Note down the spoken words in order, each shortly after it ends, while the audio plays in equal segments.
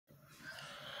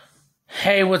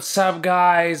Hey, what's up,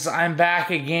 guys? I'm back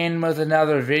again with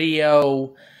another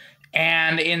video,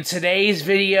 and in today's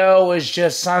video is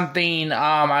just something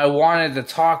I wanted to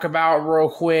talk about real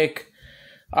quick.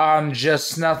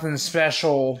 Just nothing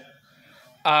special.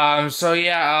 So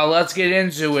yeah, let's get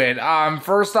into it.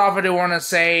 First off, I do want to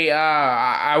say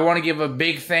I want to give a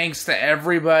big thanks to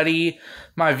everybody,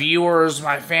 my viewers,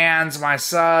 my fans, my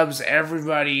subs,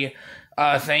 everybody.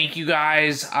 Thank you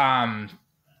guys.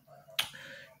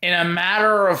 In a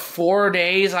matter of 4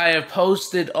 days, I have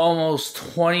posted almost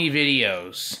 20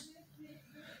 videos.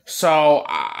 So,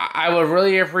 I would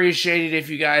really appreciate it if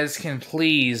you guys can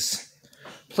please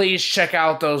check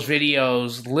out those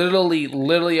videos.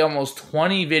 Literally almost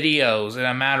 20 videos in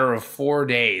a matter of 4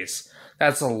 days.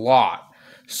 That's a lot.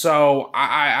 So,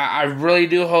 I really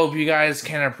do hope you guys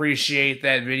can appreciate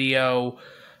that video.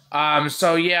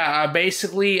 So yeah,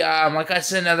 basically, like I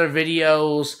said in other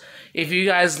videos, if you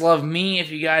guys love me,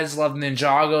 if you guys love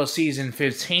Ninjago Season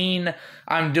 15,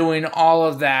 I'm doing all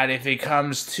of that if it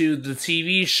comes to the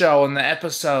TV show and the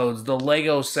episodes, the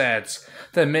Lego sets,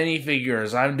 the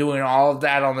minifigures. I'm doing all of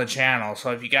that on the channel.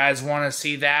 So if you guys want to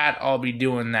see that, I'll be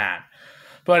doing that.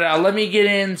 But let me get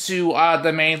into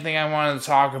the main thing I wanted to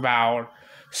talk about.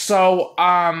 So,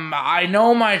 I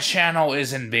know my channel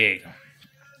isn't big.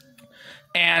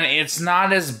 And it's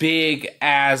not as big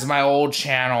as my old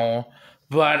channel,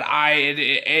 but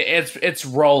it's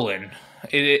rolling.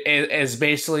 It is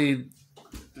basically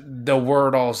the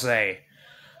word I'll say.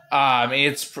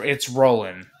 It's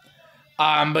rolling.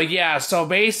 But yeah, so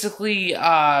basically, what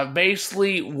I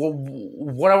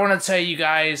want to tell you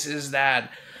guys is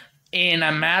that in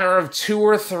a matter of 2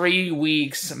 or 3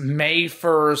 weeks, May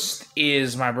 1st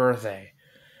is my birthday.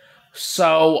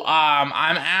 So, I'm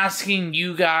asking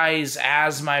you guys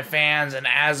as my fans and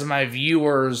as my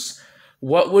viewers,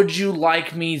 what would you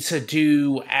like me to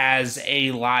do as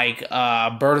a,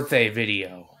 birthday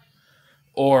video?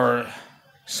 Or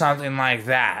something like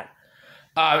that.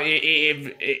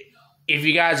 If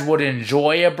you guys would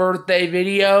enjoy a birthday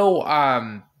video,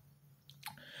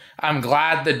 I'm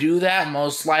glad to do that.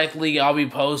 Most likely, I'll be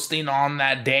posting on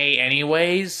that day,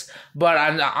 anyways. But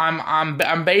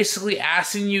I'm basically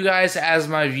asking you guys as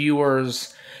my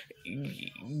viewers.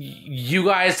 You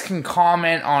guys can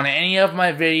comment on any of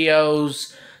my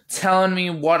videos, telling me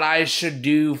what I should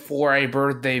do for a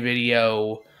birthday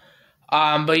video.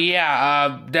 But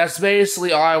yeah, that's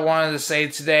basically all I wanted to say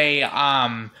today.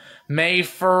 May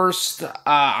 1st,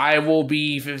 I will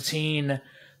be 15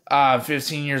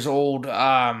 years old.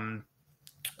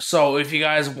 So if you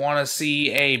guys want to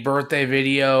see a birthday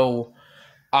video,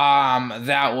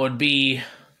 that would be,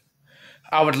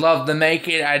 I would love to make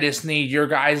it. I just need your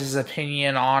guys'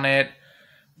 opinion on it.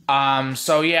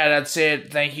 So yeah, that's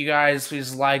it. Thank you guys.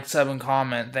 Please like, sub, and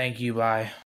comment. Thank you. Bye.